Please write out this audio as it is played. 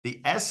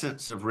the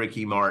essence of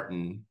Ricky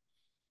Martin,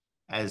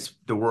 as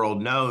the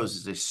world knows,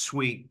 is a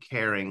sweet,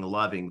 caring,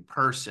 loving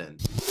person.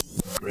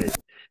 Great.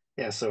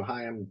 Yeah, so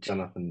hi, I'm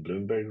Jonathan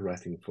Bloomberg,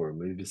 writing for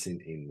movies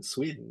in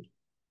Sweden.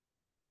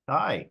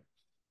 Hi.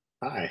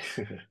 Hi.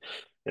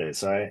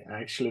 So I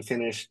actually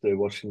finished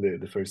watching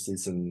the first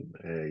season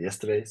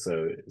yesterday,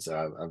 so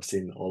I've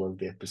seen all of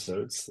the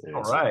episodes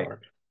All so right.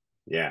 far.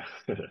 Yeah.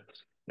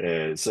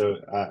 So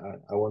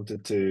I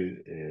wanted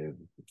to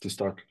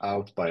start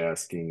out by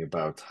asking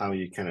about how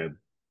you kind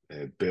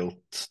of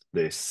built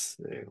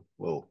this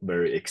well,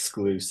 very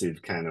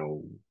exclusive kind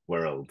of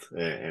world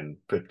and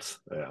put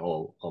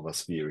all of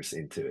us viewers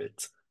into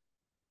it.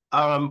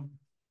 Um,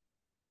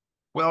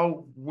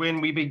 well,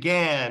 when we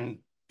began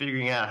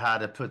figuring out how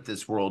to put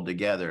this world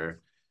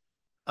together,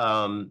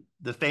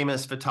 the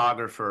famous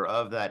photographer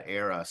of that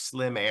era,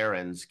 Slim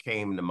Aarons,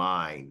 came to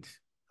mind.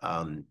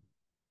 Um,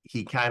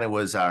 he kind of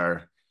was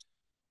our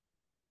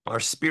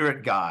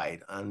spirit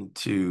guide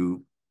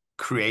onto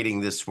creating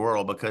this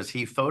world because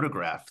he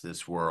photographed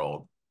this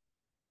world.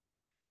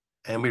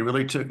 And we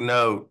really took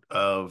note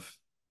of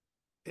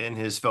in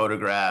his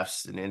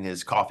photographs and in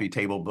his coffee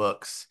table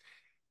books,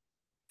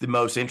 the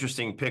most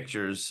interesting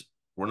pictures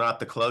were not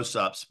the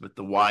close-ups, but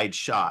the wide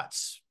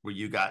shots where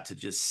you got to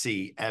just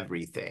see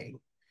everything.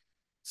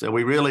 So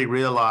we really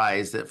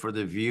realized that for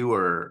the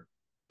viewer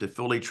to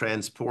fully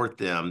transport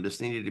them,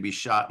 this needed to be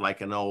shot like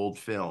an old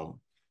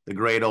film, the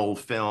great old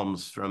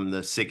films from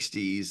the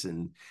 60s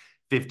and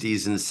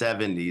 50s and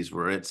 70s,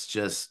 where it's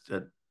just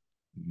a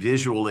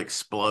visual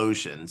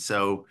explosion.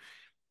 So,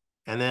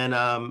 and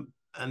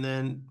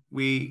then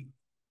we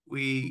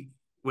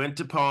went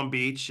to Palm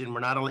Beach, and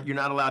you're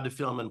not allowed to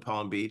film in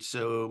Palm Beach.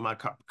 So my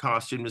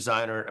costume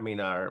designer, I mean,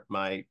 our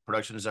my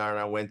production designer, and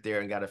I went there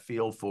and got a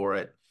feel for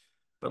it.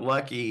 But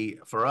lucky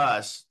for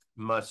us,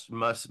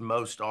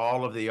 most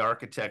all of the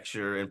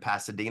architecture in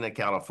Pasadena,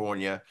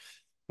 California,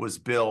 was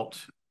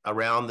built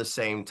around the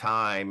same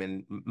time,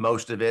 and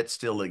most of it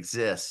still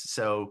exists.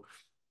 So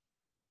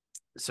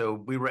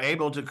we were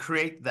able to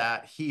create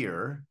that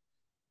here.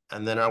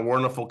 And then our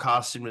wonderful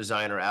costume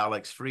designer,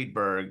 Alex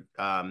Friedberg,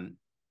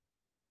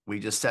 we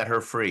just set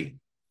her free.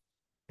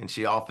 And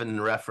she often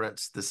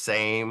referenced the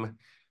same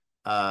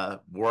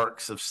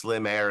works of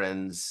Slim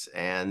Aarons,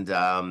 and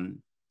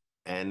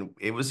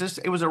it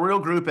was a real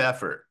group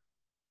effort.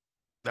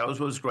 That was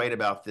what was great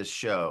about this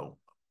show.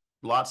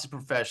 Lots of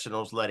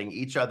professionals letting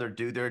each other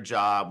do their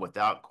job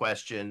without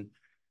question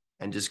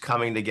and just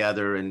coming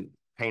together and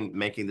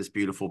making this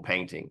beautiful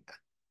painting.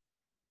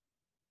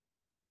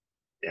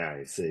 Yeah,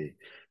 I see.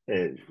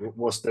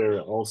 Was there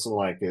also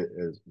like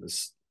a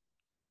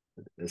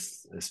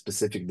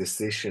specific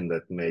decision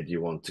that made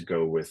you want to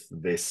go with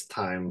this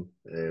time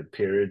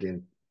period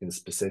in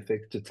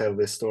specific to tell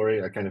this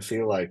story? I kind of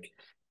feel like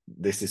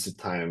this is a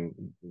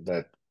time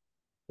that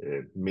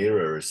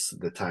mirrors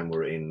the time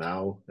we're in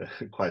now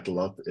quite a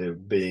lot,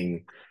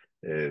 being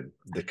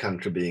the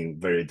country being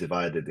very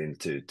divided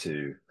into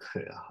two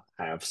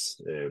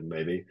halves,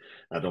 maybe.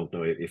 I don't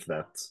know if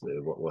that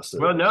what was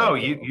Well, a no,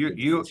 part you of you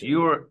the you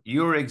decision.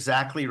 you were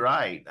exactly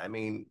right. I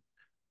mean,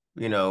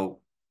 you know,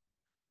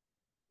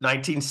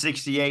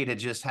 1968 had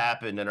just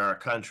happened in our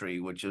country,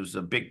 which was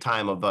a big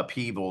time of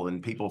upheaval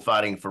and people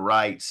fighting for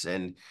rights.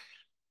 And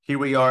here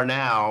we are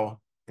now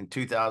in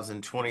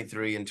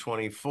 2023 and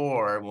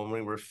 24 when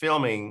we were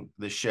filming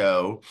the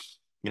show.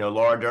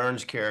 Laura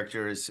Dern's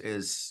character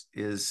is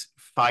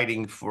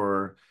fighting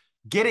for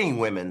getting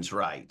women's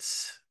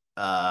rights.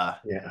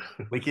 Yeah.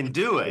 We can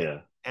do it. Yeah.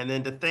 And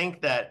then to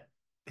think that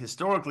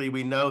historically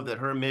we know that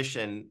her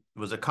mission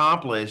was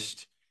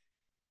accomplished,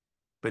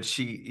 but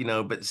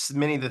but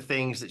many of the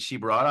things that she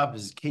brought up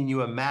is, can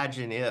you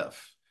imagine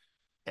if,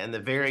 and the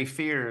very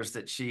fears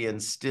that she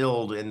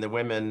instilled in the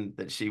women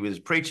that she was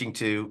preaching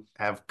to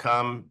have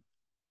come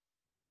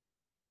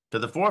to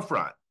the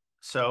forefront.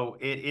 So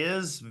it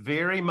is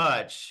very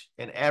much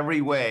in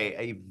every way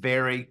a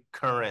very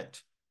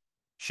current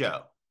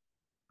show.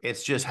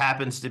 It just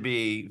happens to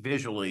be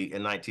visually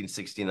in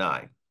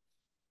 1969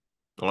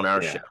 on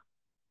our show.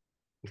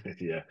 Yeah.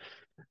 Yeah.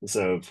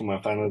 So for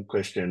my final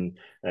question,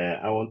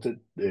 I wanted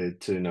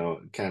to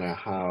know kind of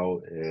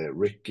how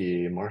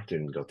Ricky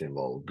Martin got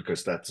involved,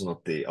 because that's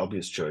not the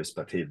obvious choice,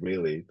 but he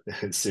really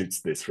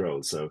suits this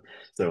role. So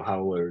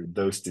how were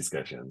those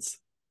discussions?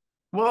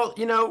 Well,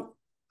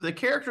 the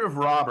character of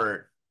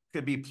Robert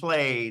could be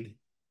played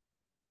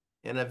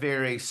in a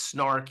very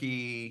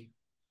snarky,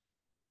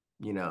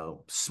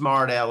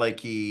 smart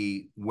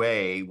alecky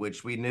way,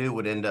 which we knew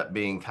would end up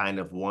being kind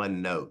of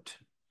one note.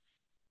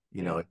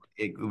 Yeah.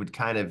 It would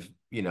kind of,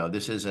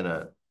 this isn't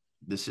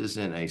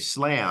a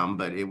slam,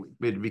 but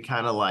it'd be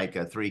kind of like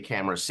a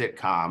three-camera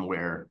sitcom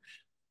where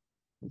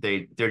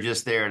they're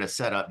just there to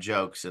set up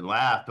jokes and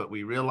laugh. But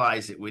we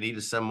realized that we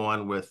needed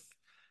someone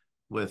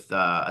with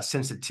a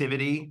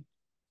sensitivity.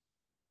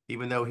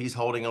 Even though he's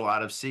holding a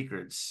lot of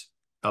secrets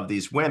of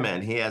these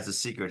women, he has a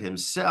secret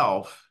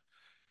himself.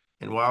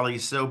 And while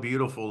he's so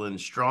beautiful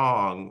and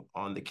strong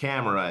on the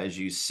camera, as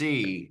you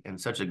see, and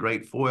such a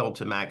great foil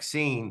to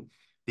Maxine,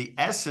 the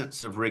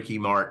essence of Ricky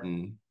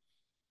Martin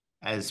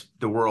as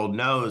the world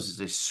knows, is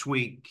a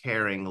sweet,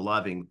 caring,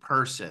 loving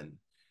person.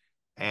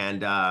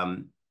 And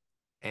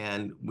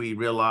we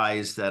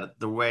realized that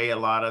the way a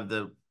lot of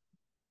the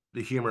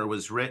humor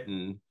was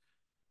written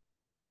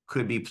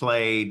could be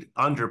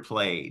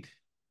underplayed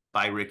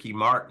by Ricky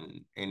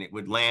Martin, and it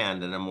would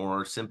land in a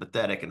more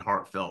sympathetic and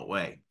heartfelt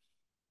way.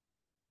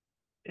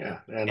 Yeah,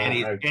 and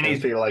And I kind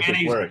of feel like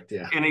it worked.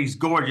 Yeah, and he's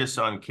gorgeous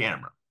on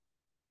camera.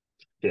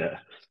 yeah.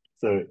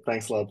 So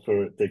thanks a lot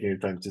for taking your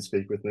time to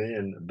speak with me,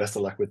 and best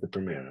of luck with the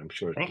premiere. I'm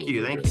sure it Thank will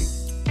you, be thank great.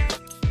 you.